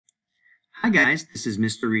Hi guys, this is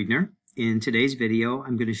Mr. Riedner. In today's video,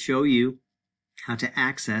 I'm going to show you how to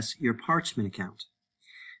access your Parchment account.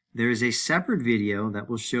 There is a separate video that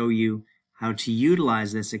will show you how to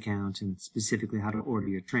utilize this account and specifically how to order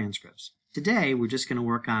your transcripts. Today, we're just going to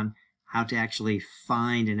work on how to actually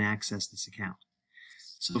find and access this account.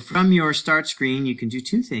 So from your start screen, you can do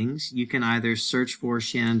two things. You can either search for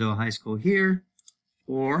Shenandoah High School here,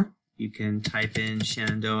 or you can type in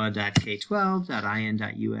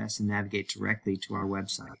shenandoah.k12.in.us and navigate directly to our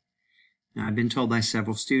website. Now, I've been told by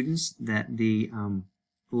several students that the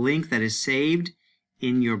link that is saved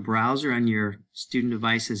in your browser on your student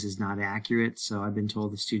devices is not accurate, so I've been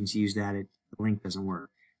told the students use that, the link doesn't work.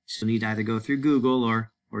 So you need to either go through Google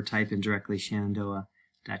or type in directly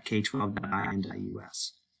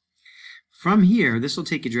shenandoah.k12.in.us. From here, this will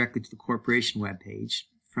take you directly to the corporation webpage.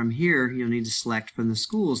 From here, you'll need to select from the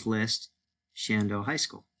schools list Shenandoah High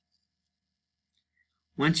School.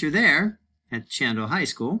 Once you're there at Shenandoah High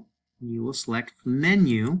School, you will select from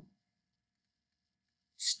menu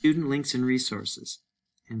Student Links and Resources.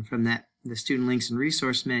 And from the Student Links and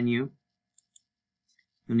Resource menu,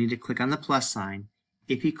 you'll need to click on the plus sign.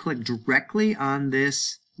 If you click directly on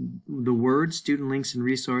the word Student Links and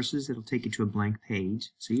Resources, it'll take you to a blank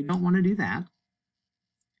page. So you don't want to do that.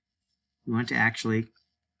 You want to actually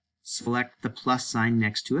select the plus sign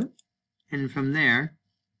next to it, and from there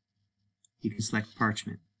you can select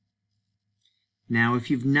Parchment. Now,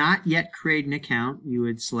 if you've not yet created an account, you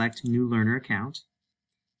would select New Learner Account.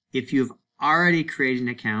 If you've already created an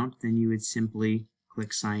account, then you would simply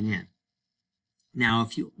click Sign In. Now,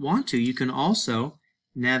 if you want to, you can also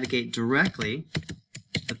navigate directly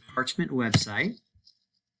to the Parchment website,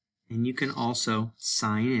 and you can also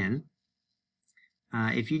sign in.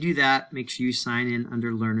 If you do that, make sure you sign in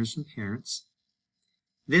under Learners and Parents.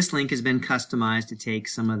 This link has been customized to take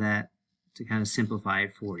some of that, to kind of simplify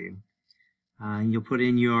it for you. You'll put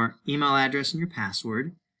in your email address and your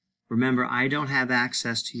password. Remember, I don't have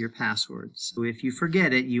access to your password, so if you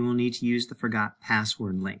forget it, you will need to use the Forgot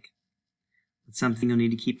Password link. It's something you'll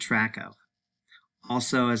need to keep track of.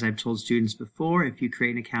 Also, as I've told students before, if you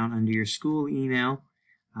create an account under your school email,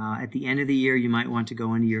 at the end of the year, you might want to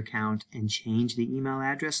go into your account and change the email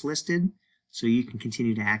address listed so you can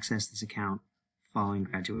continue to access this account following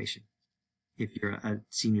graduation, if you're a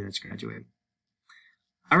senior that's graduating.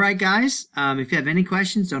 All right, guys, if you have any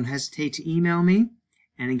questions, don't hesitate to email me.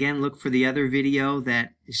 And again, look for the other video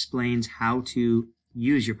that explains how to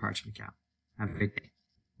use your Parchment account. Have a great day.